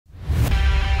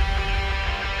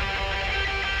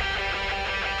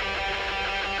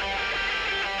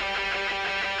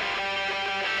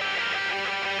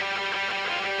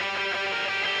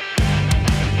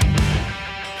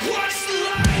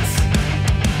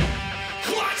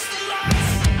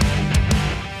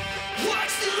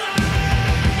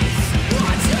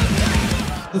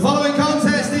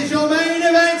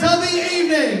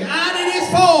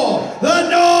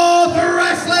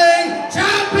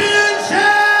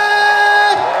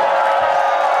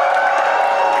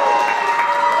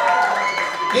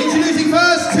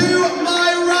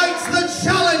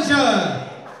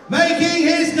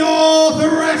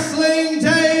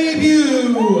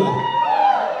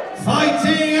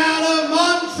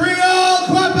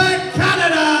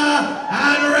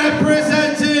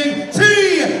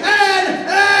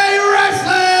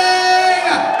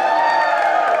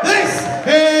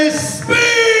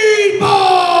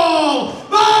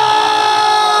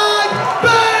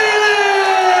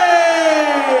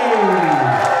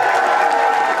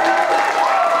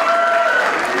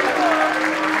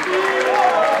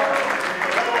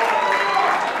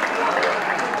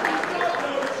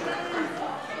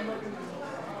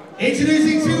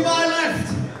Introducing to my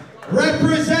left,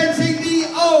 representing the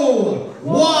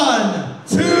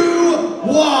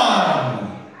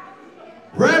 0121,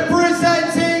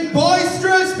 representing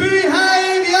boisterous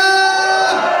behavior,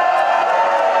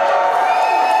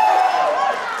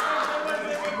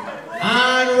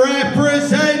 and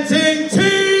representing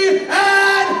TNA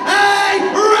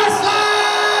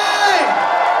Wrestling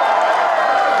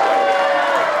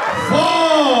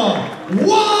for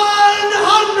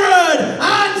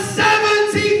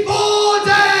 174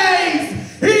 days.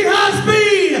 He has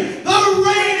been the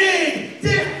reigning,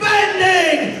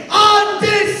 defending,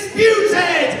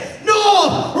 undisputed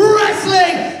North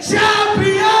Wrestling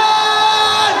Champion,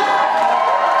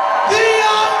 the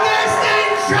youngest in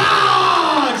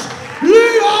charge,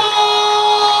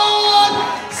 Leon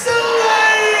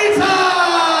Slater.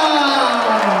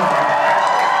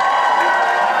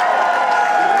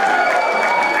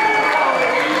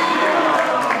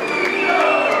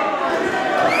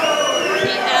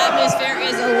 The atmosphere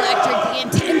is electric.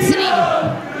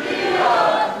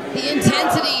 The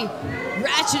intensity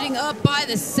ratcheting up by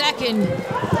the second.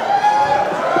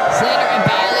 Slater and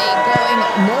Bailey going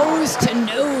nose to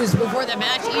nose before the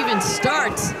match even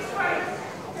starts.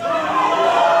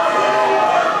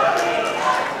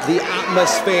 The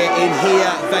atmosphere in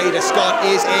here, Vader Scott,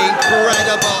 is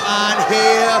incredible, and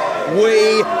here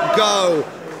we go.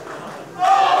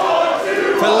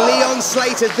 For Leon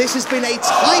Slater, this has been a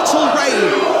title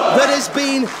reign that has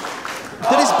been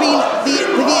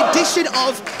the addition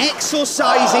of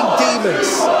exorcising demons.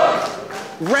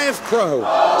 Rev Pro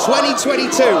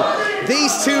 2022.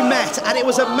 These two met, and it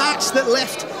was a match that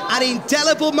left an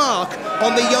indelible mark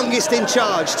on the youngest in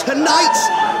charge. Tonight,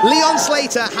 Leon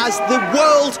Slater has the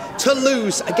world to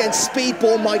lose against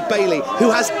Speedball Mike Bailey,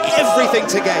 who has everything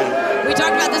to gain. We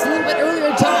talked about this a little bit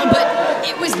earlier, Tom, but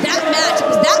it was that match. It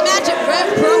was that match at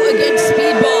Rev Pro against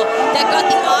Speedball that got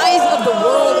the eyes of the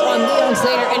world on Leon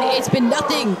Slater, and it's been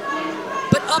nothing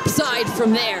but upside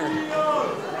from there.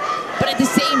 But at the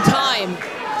same time,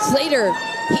 Slater,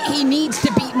 he needs to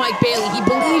beat Mike Bailey. He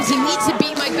believes he needs to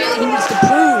beat Mike Bailey. He needs to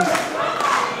prove.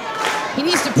 He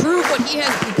needs to prove what he has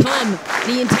become.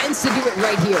 He intends to do it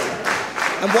right here.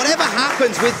 And whatever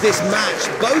happens with this match,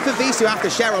 both of these two have to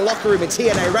share a locker room in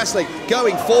TNA Wrestling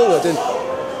going forward. And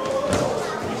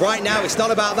right now, it's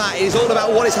not about that. It is all about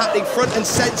what is happening front and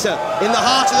center in the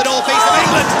heart of the northeast of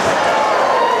England.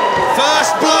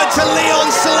 First blood to Leon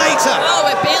Slater. Oh,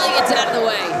 but Bailey gets out of the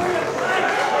way.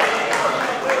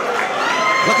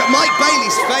 Look at Mike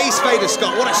Bailey's face, Vader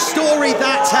Scott. What a story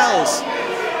that tells.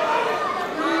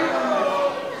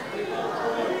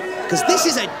 Because this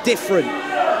is a different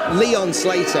Leon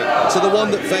Slater to the one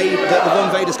that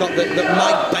Vader Scott that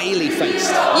Mike Bailey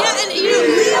faced. Yeah, and you know,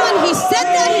 Leon, he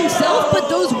said that himself, but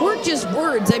those weren't just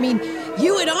words. I mean,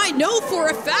 you and I know for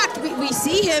a fact, we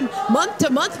see him month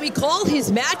to month, we call his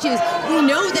matches, we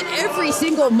know that every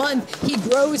single month he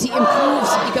grows, he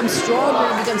improves, he becomes stronger,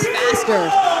 he becomes faster.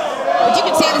 But you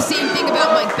can say the same thing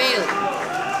about Mike Bailey.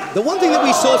 The one thing that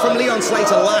we saw from Leon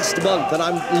Slater last month, and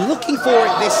I'm looking for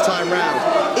it this time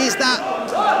round, is that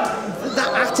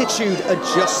attitude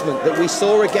adjustment that we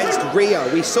saw against Rio.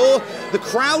 We saw the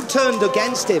crowd turned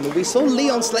against him, and we saw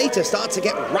Leon Slater start to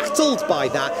get rattled by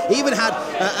that. He even had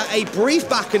a brief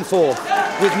back and forth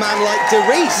with man like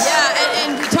DeReese. Yeah,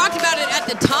 and we talked about it at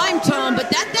the time, Tom, but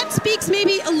that speaks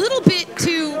maybe a little bit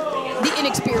to the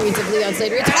inexperience of Leon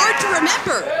Slater. It's hard to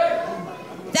remember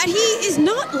that he is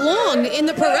not long in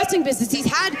the pro wrestling business. He's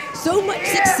had so much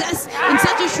success in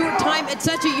such a short time at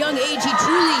such a young age. He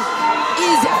truly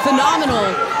is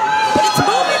phenomenal. But it's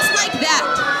moments like that.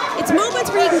 It's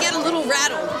moments where you can get a little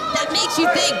rattled that makes you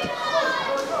think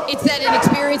it's that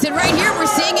inexperience. And right here,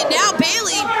 we're seeing it now.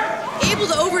 Bailey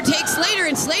able to overtake Slater,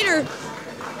 and Slater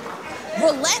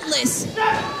relentless.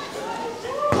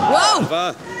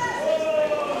 Whoa.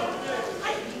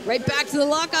 Right back to the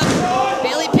lockup.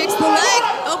 Bailey picks the leg.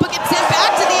 Opa gets sent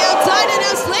back to the outside, and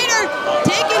now Slater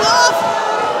taking off.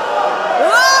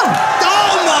 Whoa!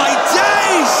 Oh my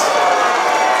days!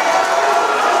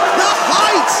 The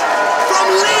height from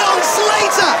Leon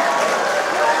Slater!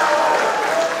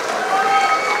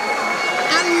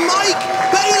 And Mike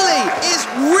Bailey is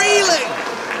reeling!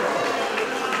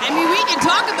 I mean, we can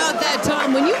talk about that,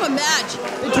 Tom. When you have a match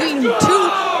between two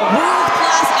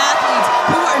world-class athletes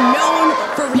who are known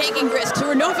for taking risks, who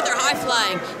are known for their high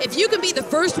flying, if you can be the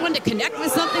first one to connect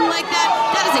with something like that,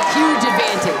 that is a huge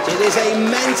advantage. It is a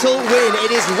mental win.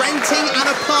 It is renting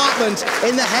an apartment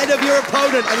in the head of your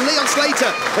opponent, and Leon Slater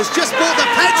has just bought the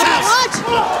penthouse. Watch!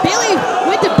 Bailey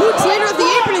went to boot Slater off the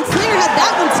apron, and Slater had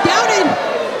that one scouted.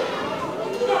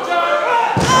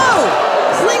 Oh!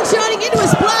 Slingshotting into a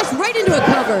splash right into a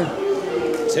cover. cover.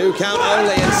 2 count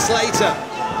only, and Slater.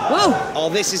 Whoa. Oh,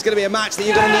 this is going to be a match that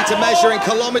you're going to need to measure in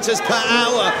kilometers per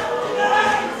hour.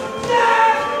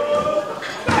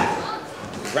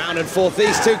 Round and forth,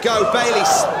 these two go. Bailey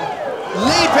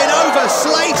leaping over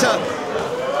Slater.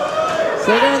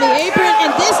 Slater on the apron,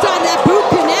 and this time that boot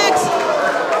connects.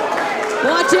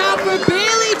 Watch out for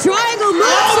Bailey, triangle moves.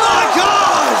 Oh my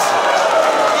God!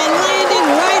 And landing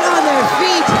right on their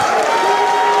feet.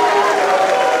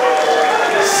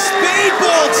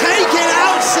 Speedball taking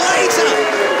out Slater.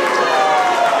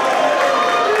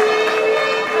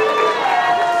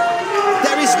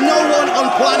 There is no one on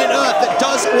planet Earth that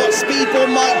does what Speedball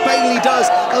Mike Bailey does.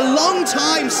 A long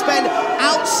time spent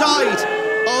outside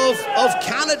of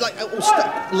Canada, like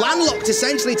landlocked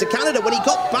essentially to Canada. When he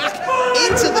got back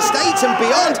into the States and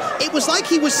beyond, it was like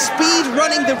he was speed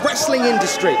running the wrestling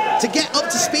industry to get up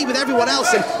to speed with everyone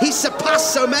else, and he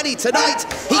surpassed so many tonight.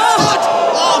 He could,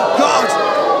 oh God,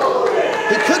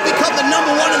 he could become the #1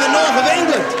 in the north of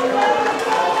England.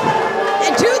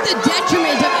 And to the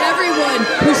detriment of everyone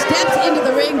who steps into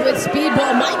the ring with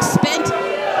Speedball, Mike spent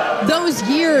those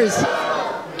years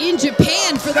in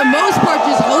Japan, for the most part,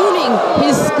 just honing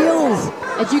his skills,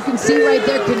 as you can see right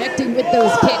there, connecting with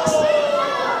those kicks.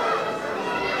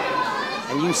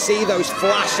 And you see those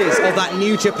flashes of that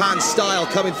New Japan style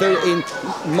coming through in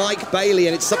Mike Bailey,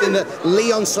 and it's something that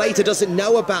Leon Slater doesn't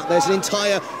know about. There's an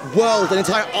entire world, an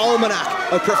entire almanac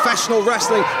of professional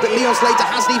wrestling that Leon Slater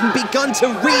hasn't even begun to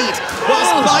read,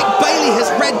 whilst Mike Bailey has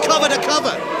read cover to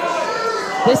cover.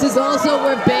 This is also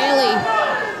where Bailey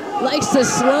likes to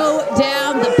slow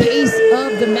down the pace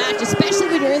of the match, especially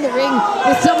when you're in the ring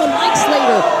with someone like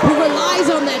Slater, who relies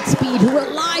on that speed, who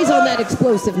relies on that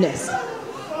explosiveness.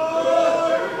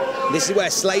 This is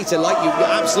where Slater, like you're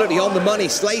absolutely on the money.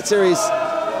 Slater is,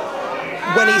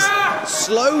 when he's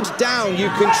slowed down,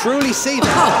 you can truly see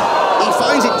that. He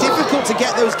finds it difficult to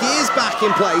get those gears back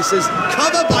in place, as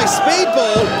cover by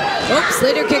Speedball. Oh,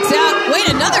 Slater kicks out. Wait,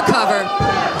 another cover.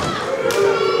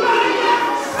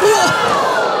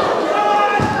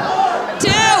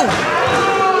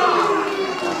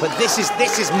 But this is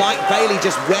Mike Bailey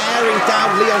just wearing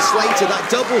down Leon Slater. That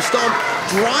double stomp,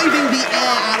 driving the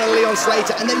air out of Leon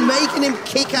Slater, and then making him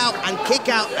kick out and kick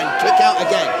out and kick out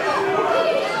again.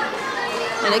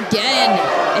 And again,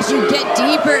 as you get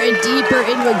deeper and deeper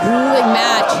into a grueling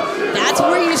match, that's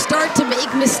where you start to make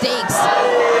mistakes.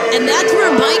 And that's where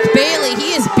Mike Bailey,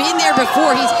 he has been there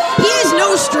before. He is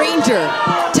no stranger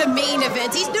to main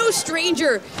events. He's no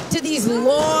stranger to these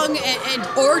long and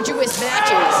arduous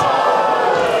matches.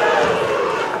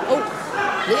 Oh,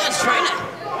 Leon's trying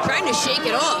to shake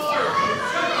it off.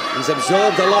 He's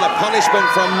absorbed a lot of punishment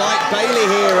from Mike Bailey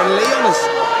here, and Leon's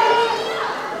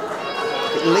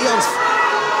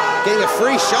getting a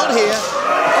free shot here.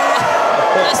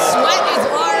 The sweat is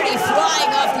already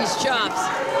flying off these chops.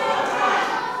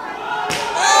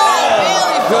 Oh,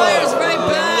 Bailey fires right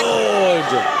back.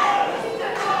 Lord.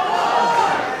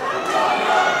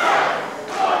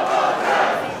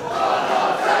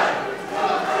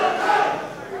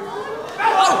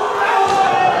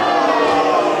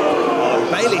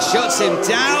 Bailey shuts him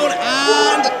down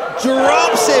and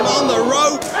drops him on the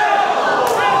rope.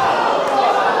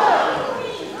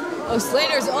 Oh,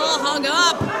 Slater's all hung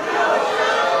up.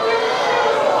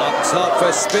 Up top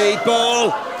for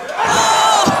Speedball. Oh!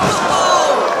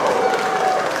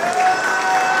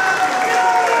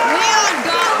 Leon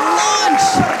got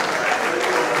launched.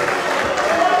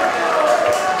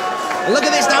 Look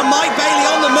at this now, Mike Bailey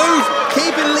on the move,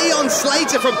 keeping Leon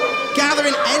Slater from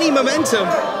gathering any momentum.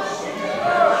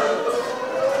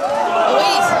 Oh,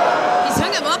 he's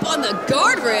hung him up on the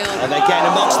guardrail. And they're getting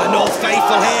amongst the North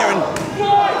Faithful here, and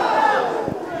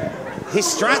his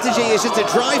strategy is just to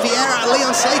drive the air out of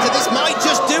Leon Slater. This might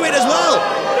just do it as well.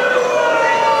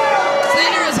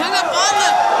 Slater is hung up on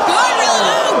the guardrail.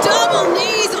 Oh, double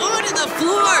knees onto the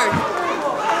floor.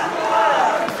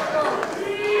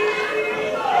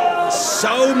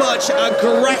 So much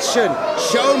aggression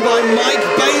shown by Mike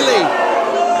Bailey.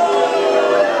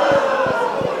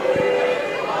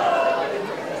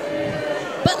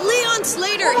 But Leon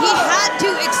Slater, he had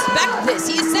to expect this.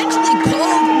 He essentially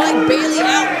called Mike Bailey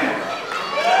out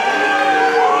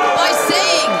by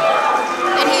saying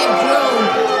that he had grown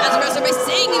as a wrestler, by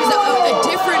saying he was a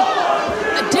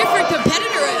different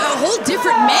competitor, a whole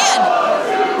different man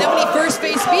than when he first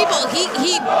faced Speedball. He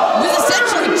was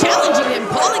essentially challenging him,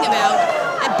 calling him out,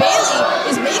 and Bailey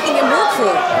is making him work for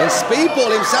it. And Speedball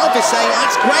himself is saying,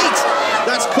 that's great.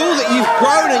 That's cool that you've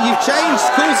grown and you've changed.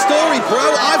 Cool story, bro.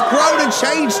 I've grown and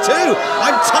changed too.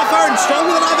 I'm tougher and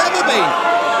stronger than I've ever been.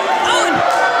 Oh, and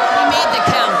he made the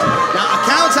count. Now, a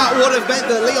count-out would have meant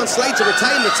that Leon Slater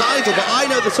retained the title, but I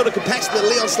know the sort of competitor that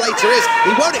Leon Slater is.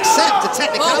 He won't accept a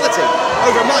technicality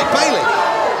over Mike Bailey.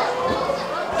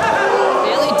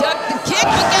 Bailey ducked the kick,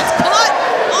 but gets caught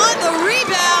on the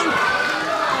rebound.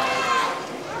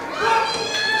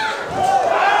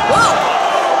 Whoa!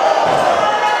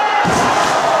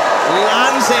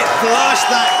 Lands it flush,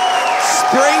 that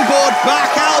springboard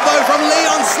back elbow from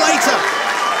Leon Slater.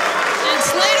 And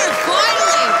Slater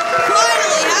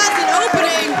finally has an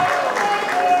opening.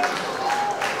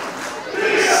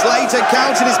 Slater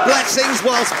counting his blessings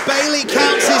whilst Bailey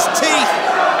counts his teeth.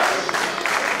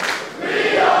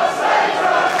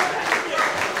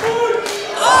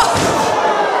 Oh!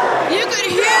 You could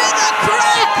hear the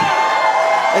crack!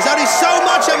 There's only so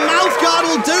much a mouth guard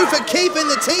will do for keeping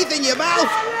the teeth in your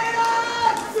mouth.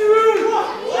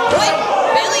 Wait,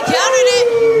 Bailey counted it.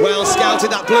 Well scouted,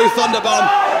 that blue thunder bomb.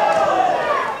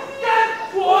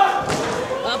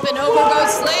 Up and over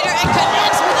goes Slater and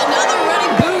connects with another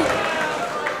running boot.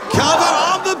 Cover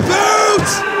on the boot!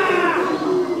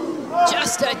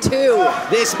 Just a 2.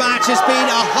 This match has been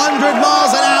 100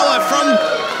 miles an hour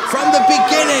from the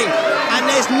beginning, and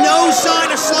there's no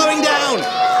sign of slowing down.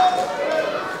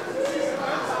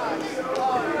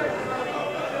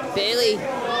 Bailey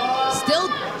still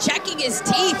checking his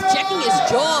teeth, checking his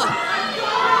jaw.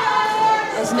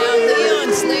 As now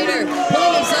Leon Slater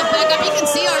pulling himself back up. You can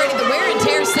see already the wear and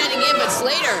tear setting in, but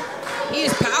Slater, he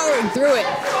is powering through it.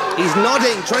 He's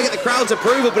nodding, trying to get the crowd's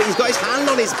approval, but he's got his hand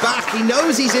on his back. He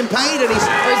knows he's in pain, and he's...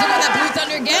 Oh, he's looking at that blue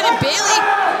thunder again, and Bailey,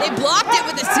 they blocked it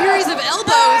with a series of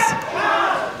elbows.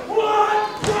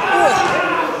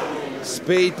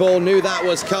 Speedball knew that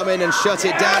was coming and shut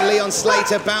it down. Leon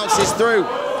Slater bounces through.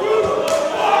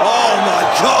 Oh my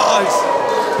God!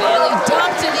 Bailey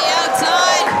dumped to the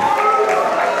outside.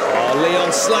 Oh,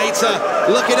 Leon Slater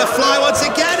looking to fly once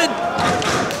again, and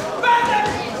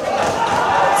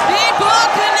Speedball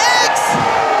connects.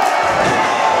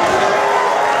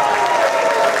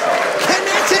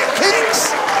 kinetic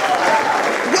kicks,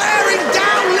 wearing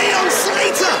down Leon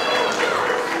Slater.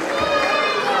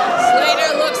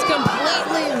 Slater looks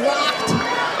completely rocked.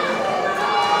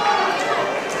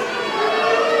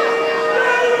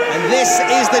 This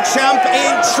is the champ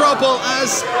in trouble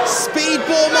as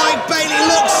Speedball Mike Bailey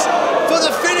looks for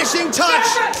the finishing touch.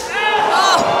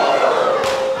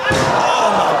 Oh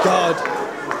my God.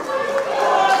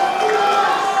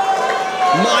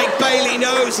 Mike Bailey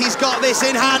knows he's got this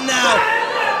in hand now.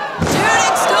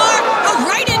 Turning star,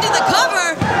 right into the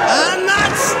cover. And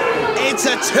it's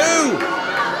a 2.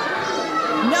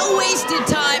 No wasted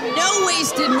time, no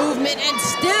wasted movement, and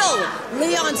still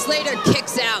Leon Slater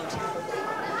kicks out.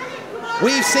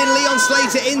 We've seen Leon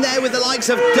Slater in there with the likes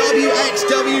of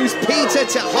WXW's Peter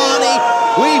Tahani.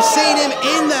 We've seen him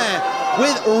in there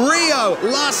with Rio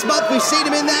last month. We've seen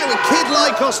him in there with Kid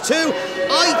Lycos too.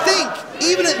 I think,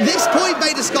 even at this point,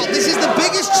 Vader Scott, this is the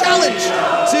biggest challenge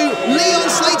to Leon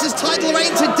Slater's title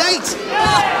reign to date.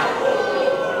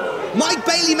 Mike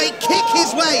Bailey may kick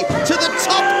his way to the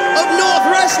top of North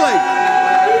Wrestling.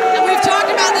 And we've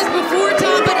talked about this before,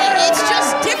 Tom, but it's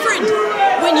just different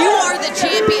when you are the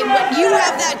champion, when you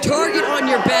have that target on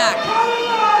your back.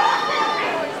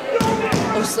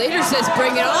 Oh, Slater says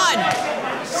bring it on.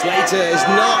 Slater is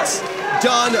not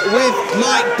done with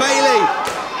Mike Bailey.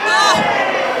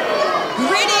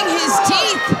 Gritting his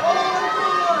teeth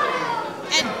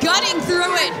and gutting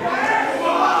through it.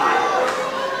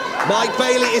 Mike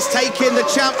Bailey is taking the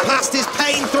champ past his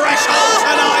pain threshold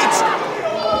tonight.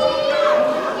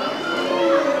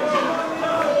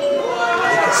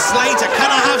 Slater,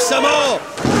 can I have some more?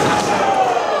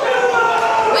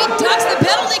 Wait, ducks the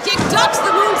penalty kick, ducks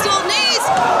the moonsault knees.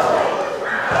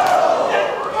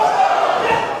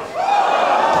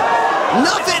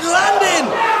 Nothing landing.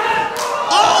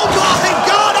 Oh my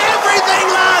God, everything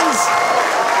lands.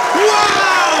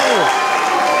 Wow.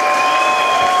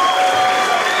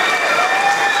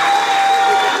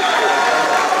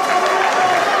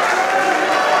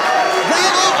 They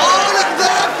are all at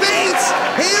their feet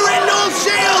here in North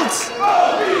Shields.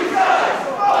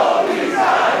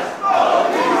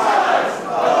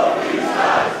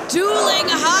 Dueling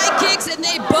high kicks, and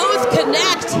they both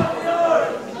connect.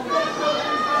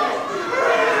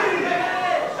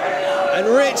 And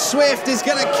Rich Swift is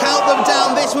going to count them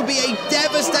down. This would be a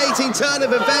devastating turn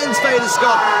of events, Vader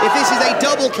Scott, if this is a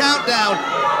double countdown.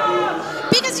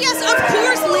 Because yes, of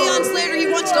course, Leon Slater, he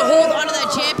wants to hold on to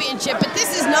that championship, but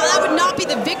that would not be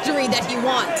the victory that he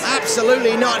wants.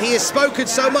 Absolutely not. He has spoken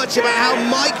so much about how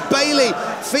Mike Bailey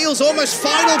feels almost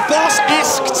final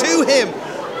boss-esque to him.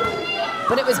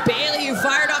 But it was Bailey who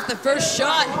fired off the first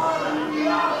shot.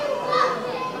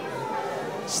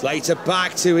 Slater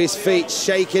back to his feet,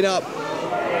 shaking up.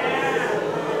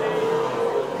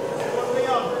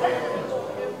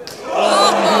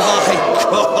 Oh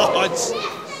my God!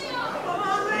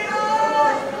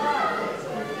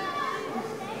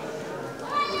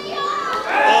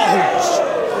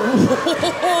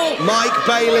 Mike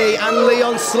Bailey and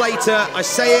Leon Slater, I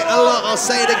say it a lot, I'll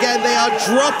say it again, they are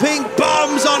dropping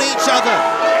bombs on each other.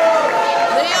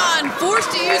 Leon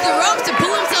forced to use the ropes to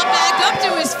pull himself back up to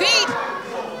his feet,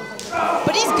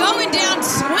 but he's going down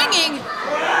swinging.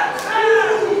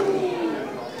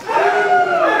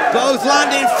 Both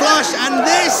landing flush, and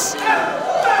this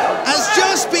has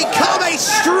just become a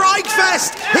strike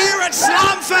fest here at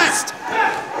Slamfest.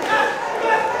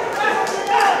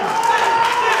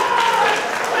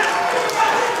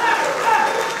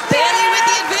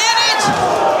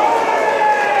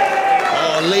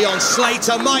 Leon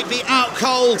Slater might be out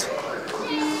cold.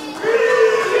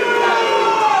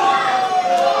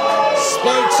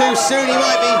 Spoke too soon, he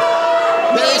might be.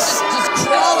 He's just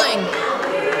crawling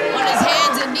on his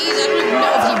hands and knees. I don't even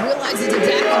know if he realizes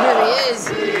exactly where he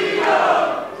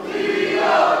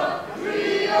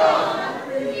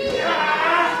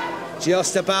is.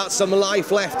 Just about some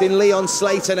life left in Leon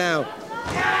Slater now.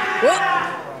 Whoop.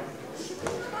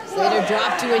 Slater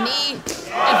dropped to a knee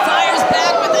and fires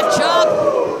back with a chop.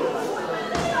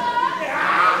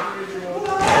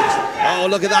 Oh,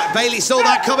 look at that. Bailey saw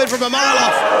that coming from a mile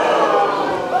off.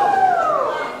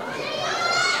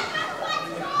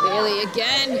 Bailey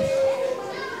again.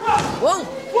 Whoa.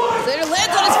 Slater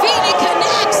lands on his feet and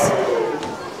connects.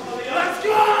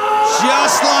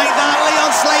 Just like that,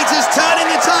 Leon Slater's turning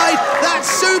the tide. That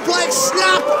suplex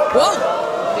snap. Whoa.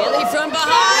 Bailey from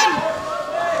behind.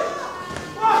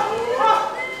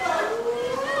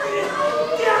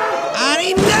 And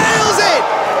he nails it!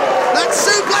 That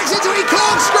suplex into a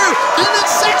corkscrew, and that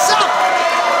sets up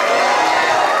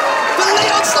for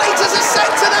Leon Slater's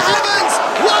ascent to the heavens.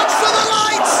 Watch for the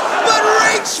lights, but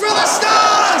reach for the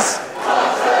stars!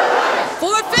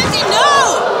 450, no!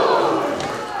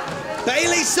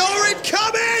 Bailey saw it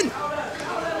coming!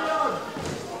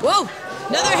 Whoa,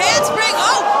 another handspring.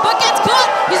 Oh, but gets caught.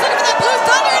 He's looking for that blue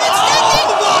thunder, and it's sticking.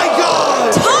 Oh my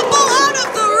God! Tumble out of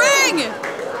the ring!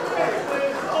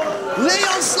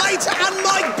 Leon Slater and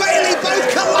Mike Bailey both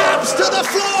collapse to the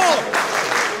floor.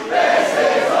 This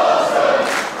is awesome.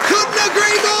 Couldn't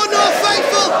agree more, North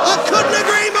Faithful. I couldn't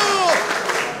agree more.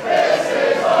 This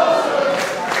is awesome.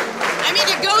 I mean,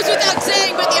 it goes without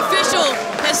saying, but the official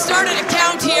has started a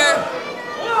count here.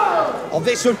 Oh,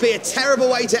 this would be a terrible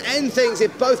way to end things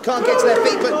if both can't get to their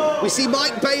feet, but we see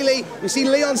Mike Bailey, we see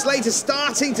Leon Slater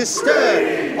starting to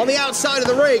stir on the outside of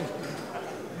the ring.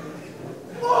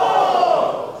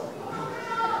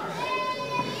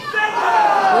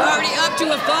 We're already up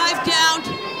to a 5 count.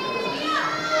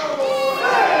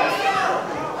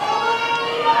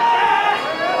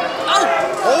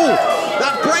 Oh,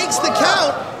 that breaks the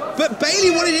count, but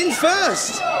Bailey wanted in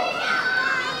first.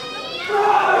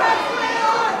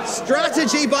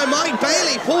 Strategy by Mike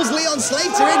Bailey pulls Leon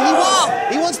Slater in.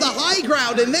 He wants the high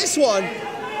ground in this one.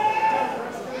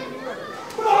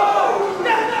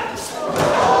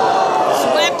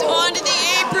 Swept onto the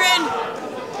apron.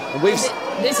 And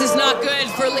This is not good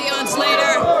for Leon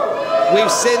Slater.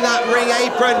 we've seen that ring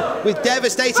apron with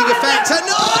devastating effect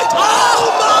tonight. Oh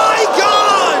my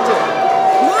God!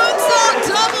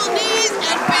 Moonsault, double knees,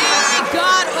 and Bailey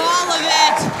got all of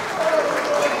it.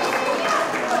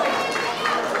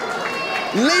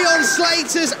 Leon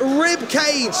Slater's rib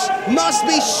cage must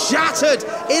be shattered.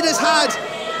 It has had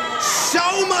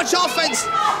so much offense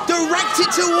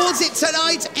directed towards it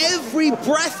tonight. Every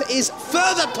breath is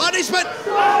further punishment.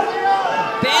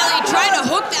 Bailey trying to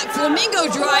hook that flamingo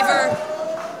driver.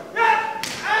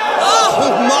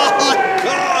 Oh my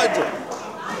God!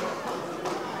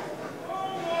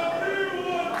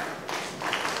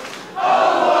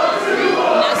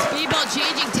 Now Speedball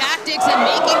changing tactics and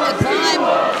making the climb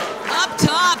up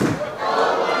top.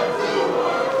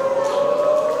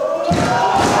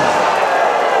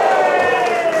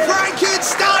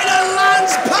 Frankensteiner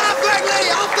lands perfectly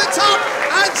off the top,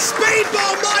 and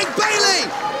Speedball Mike Bailey.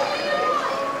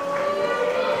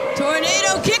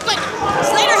 Tornado kick, but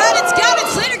Slater had it scouted.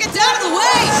 Slater gets out of the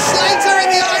way. Slater in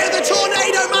the eye of the tornado.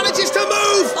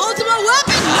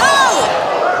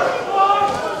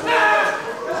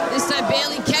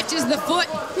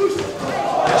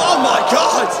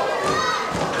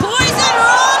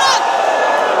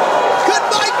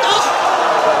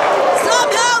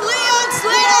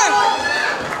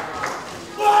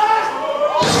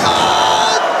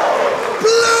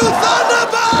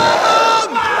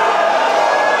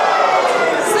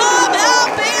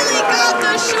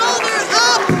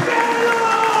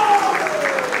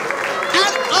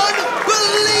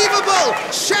 incredible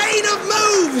chain of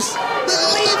moves that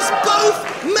leaves both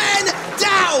men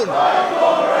down.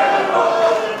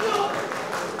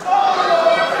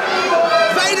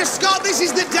 Vader Scott, this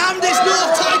is the damnedest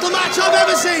North title match I've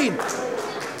ever seen.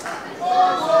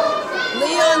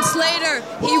 Leon Slater,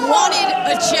 he wanted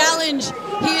a challenge.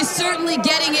 He is certainly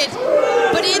getting it.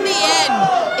 But in the end,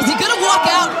 is he going to walk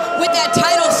out with that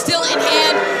title still in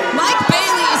hand? Mike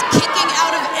Bailey is kicking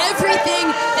out of everything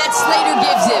that Slater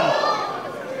gives him.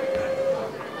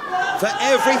 For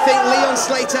everything Leon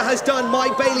Slater has done,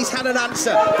 Mike Bailey's had an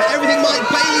answer. For everything Mike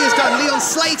Bailey has done, Leon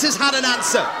Slater's had an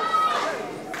answer.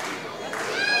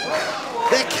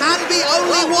 There can be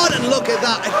only one, and look at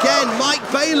that. Again, Mike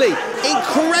Bailey,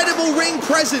 incredible ring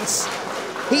presence.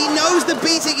 He knows the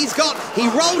beating he's got. He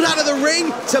rolled out of the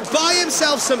ring to buy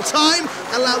himself some time,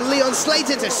 allow Leon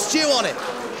Slater to stew on it.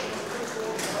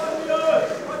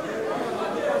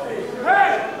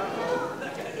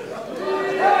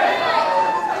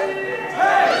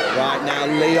 Right now,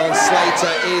 Leon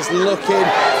Slater is looking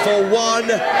for one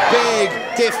big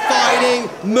defining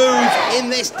move in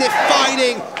this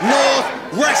defining North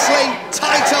Wrestling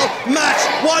title match.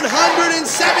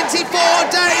 174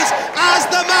 days as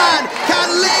the man. Can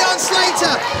Leon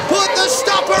Slater put the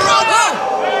stopper on? Oh!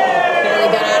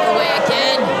 Bailey got out of the way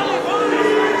again.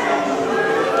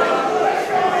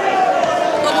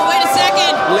 Oh, but wait a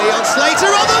second. Leon Slater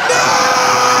on the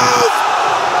move!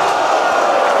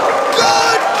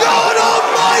 Good God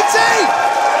Almighty!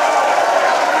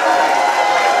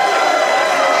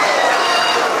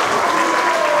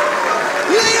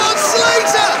 Leon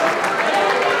Slater!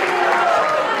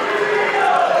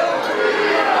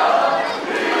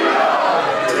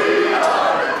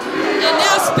 And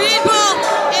now Speedball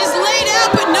is laid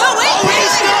out, but no, wait! Oh,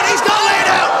 he's not laid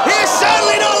out! He is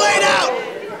certainly not laid out!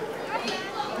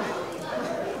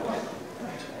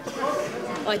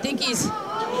 Oh, I think he's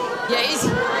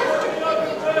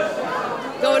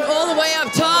going all the way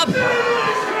up top.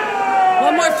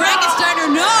 One more Frankensteiner,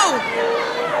 no!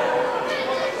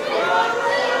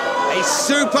 A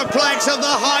superplex of the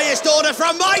highest order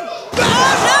from Mike.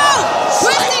 Oh no!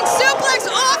 Twisting suplex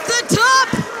off the top!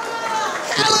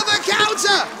 Hell of a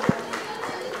counter!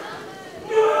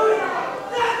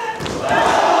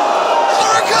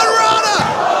 Hurricane Rana!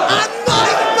 And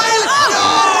Mike Bailey!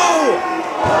 No!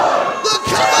 The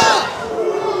cover!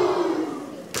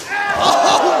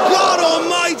 Oh, God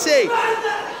Almighty!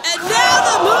 And now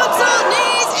the moonsault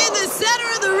knees in the center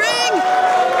of the ring.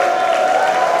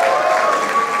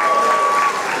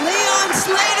 Leon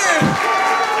Slater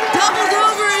doubled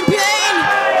over in pain.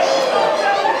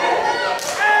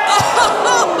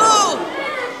 Oh!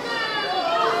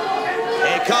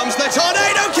 Here comes the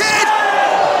Tornado Kid!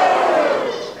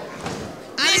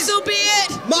 This'll be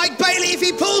it. Mike Bailey, if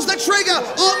he pulls the trigger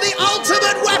on the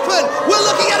ultimate weapon, we're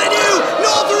looking at a new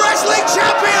North Wrestling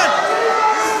Champion!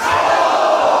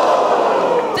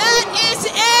 That is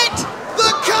it.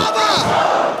 The cover!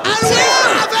 And we Two.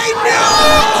 have a new...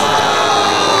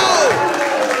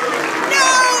 No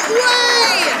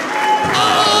way!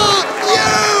 Are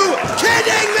you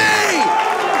kidding me?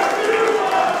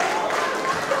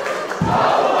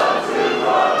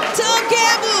 Tom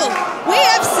Campbell, we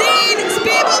have seen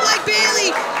Speedball Mike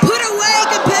Bailey put away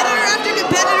competitor after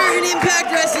competitor in Impact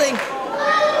Wrestling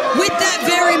with that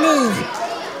very move.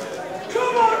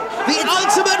 The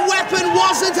ultimate weapon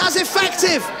wasn't as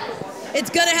effective. It's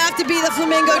gonna have to be the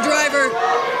Flamingo Driver.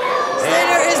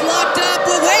 Slater is locked up,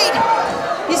 but wait,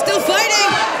 he's still fighting.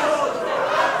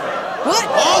 What?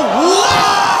 Oh,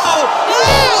 wow!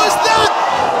 What was that?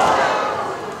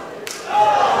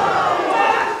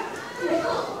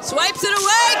 Swipes it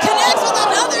away, connects with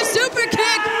another super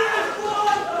kick.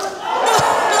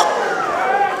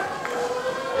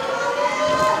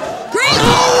 Great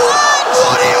punch!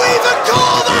 What do you even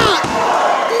call that?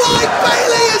 Mike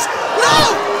Bailey is... No!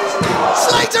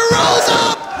 Slater rolls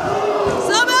up!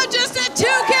 Somehow just a 2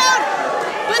 count,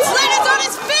 but Slater's on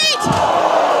his feet.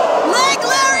 Leg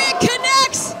lariat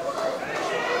connects.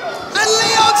 And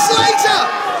Leon Slater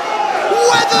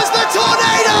weathers the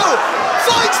tornado,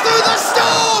 fights through the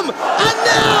storm, and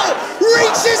now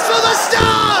reaches for the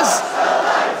stars!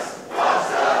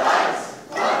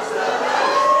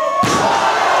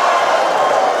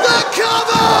 The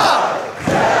cover!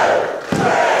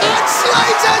 And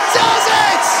Slater does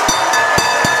it!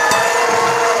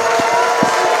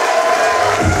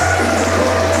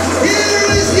 Here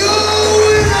is your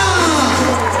winner!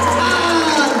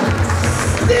 And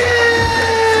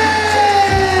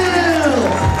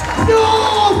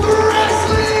North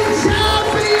Wrestling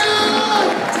Champion,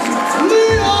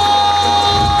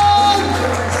 Leon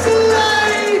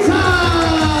Slater!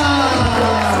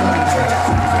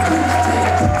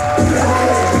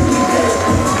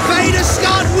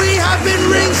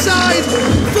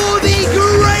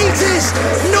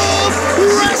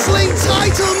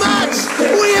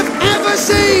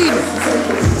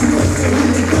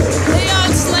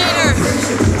 Leon Slater,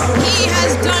 he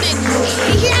has done it.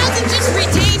 He hasn't just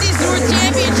retained his North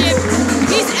Championship.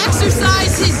 He's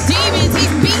exercised his demons.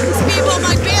 He's beaten Speedball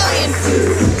McBailey.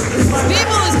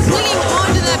 Speedball is clinging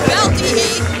onto that belt.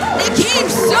 They came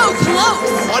so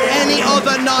close. On any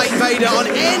other night, Vader, on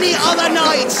any other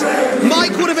night,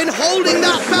 Mike would have been holding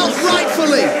that belt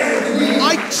rightfully.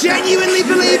 I genuinely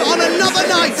believe on another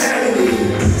night,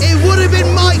 it would have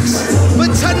been Mike's.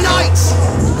 But tonight,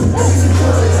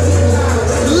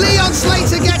 Leon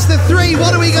Slater gets the 3.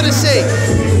 What are we going to see?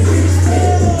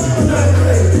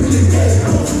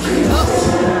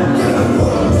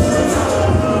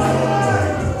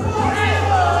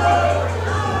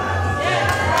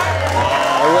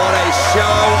 Show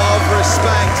of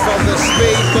respect from the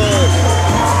Speedball.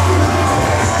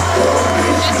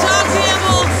 And Tom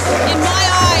Campbell, in my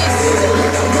eyes,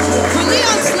 for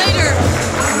Leon Slater,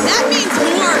 that means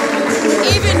more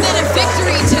even than a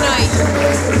victory tonight.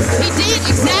 He did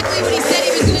exactly what he said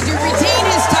he was going to do, retain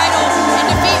his title and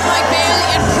defeat Mike Bailey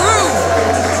and prove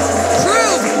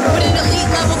what an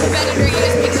elite level competitor he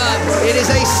has become. It is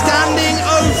a standing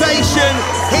ovation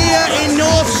here in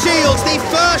North Shields, the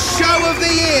first show of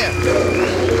the year.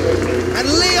 And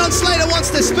Leon Slater wants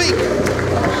to speak.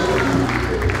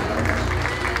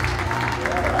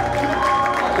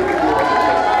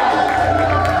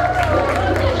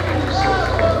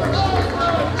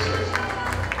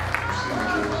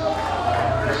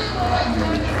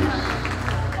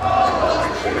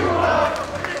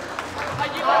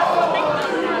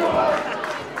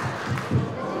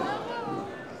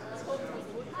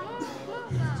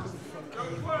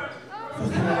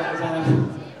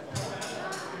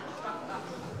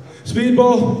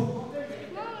 Speedball,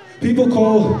 people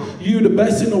call you the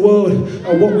best in the world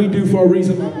at what we do for a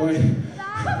reason, my boy.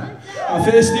 I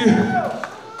faced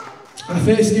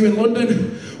you in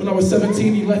London when I was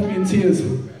 17, you left me in tears.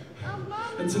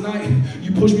 And tonight,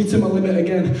 you pushed me to my limit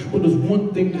again, but there's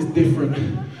one thing that's different.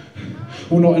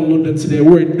 We're not in London today,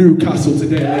 we're in Newcastle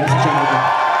today, ladies and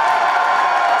gentlemen.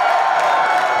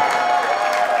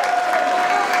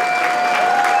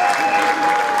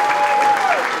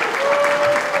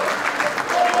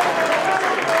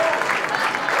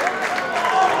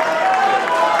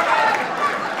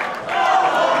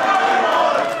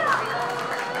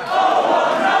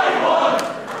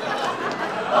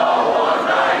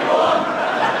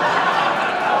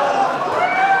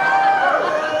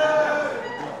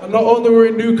 Not only we're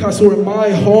in Newcastle, we're in my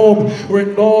home, we're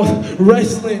in North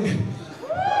Wrestling.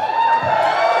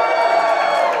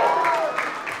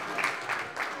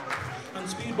 And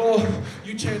Speedball,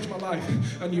 you changed my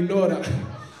life, and you know that.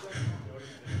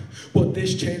 But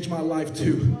this changed my life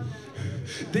too.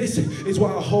 This is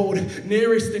what I hold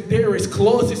nearest and dearest,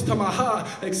 closest to my heart,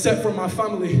 except for my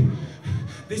family.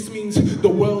 This means the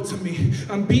world to me.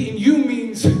 And beating you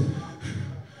means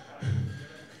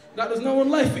that there's no one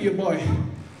left for you, boy.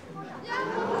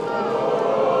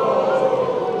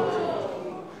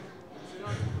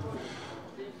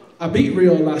 I beat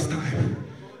Rio last time.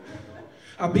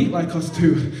 I beat Lycos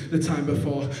 2 the time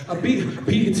before. I beat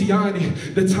Peter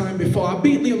Tiani the time before. I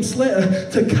beat Leon Slater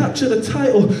to capture the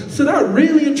title. So that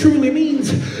really and truly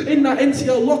means in that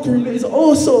NTL locker room that is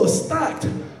also stacked,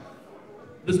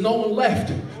 there's no one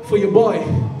left for your boy.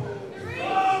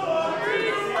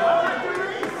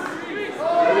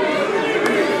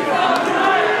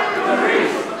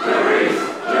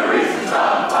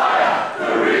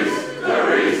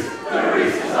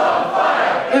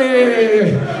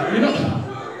 Hey, you know,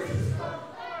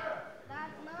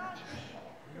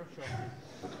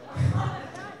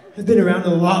 I've been around a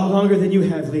lot longer than you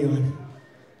have, Leon.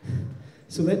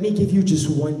 So let me give you just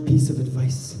one piece of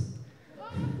advice.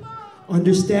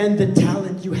 Understand the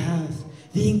talent you have,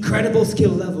 the incredible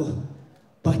skill level,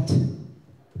 but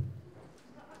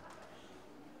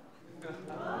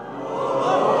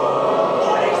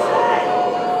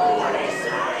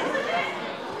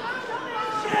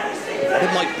What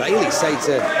did Mike Bailey say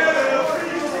to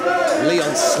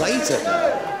Leon Slater?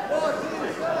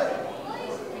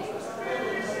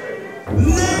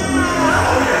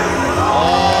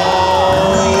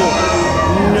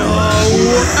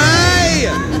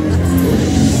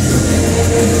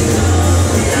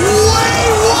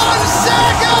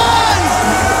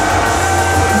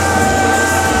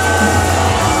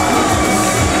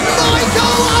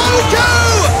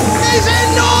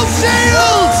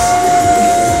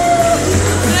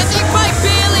 And I think Mike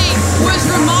Bailey was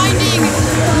reminding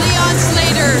Leon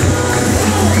Slater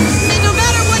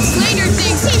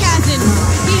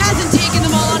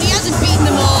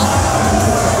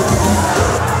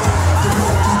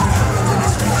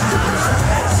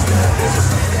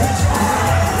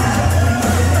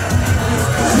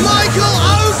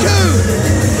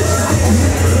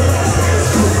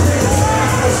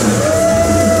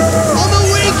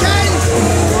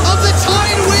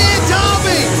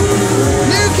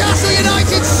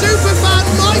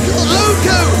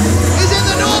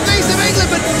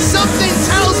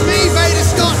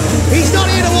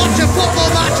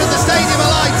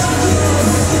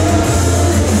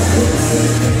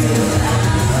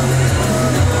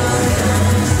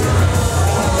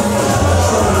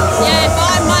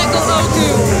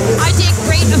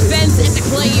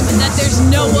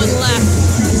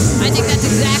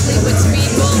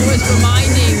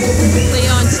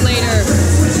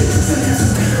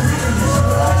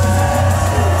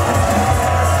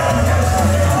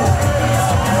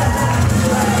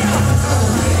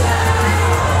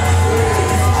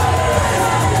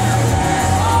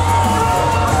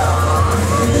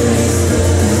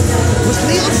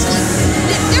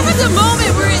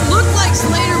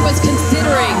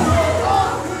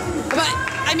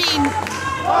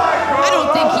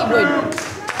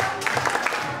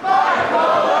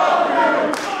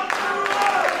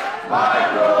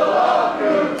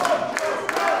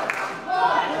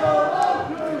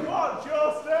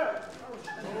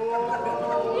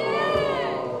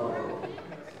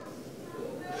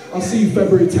I'll see you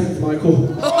February 10th,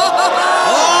 Michael.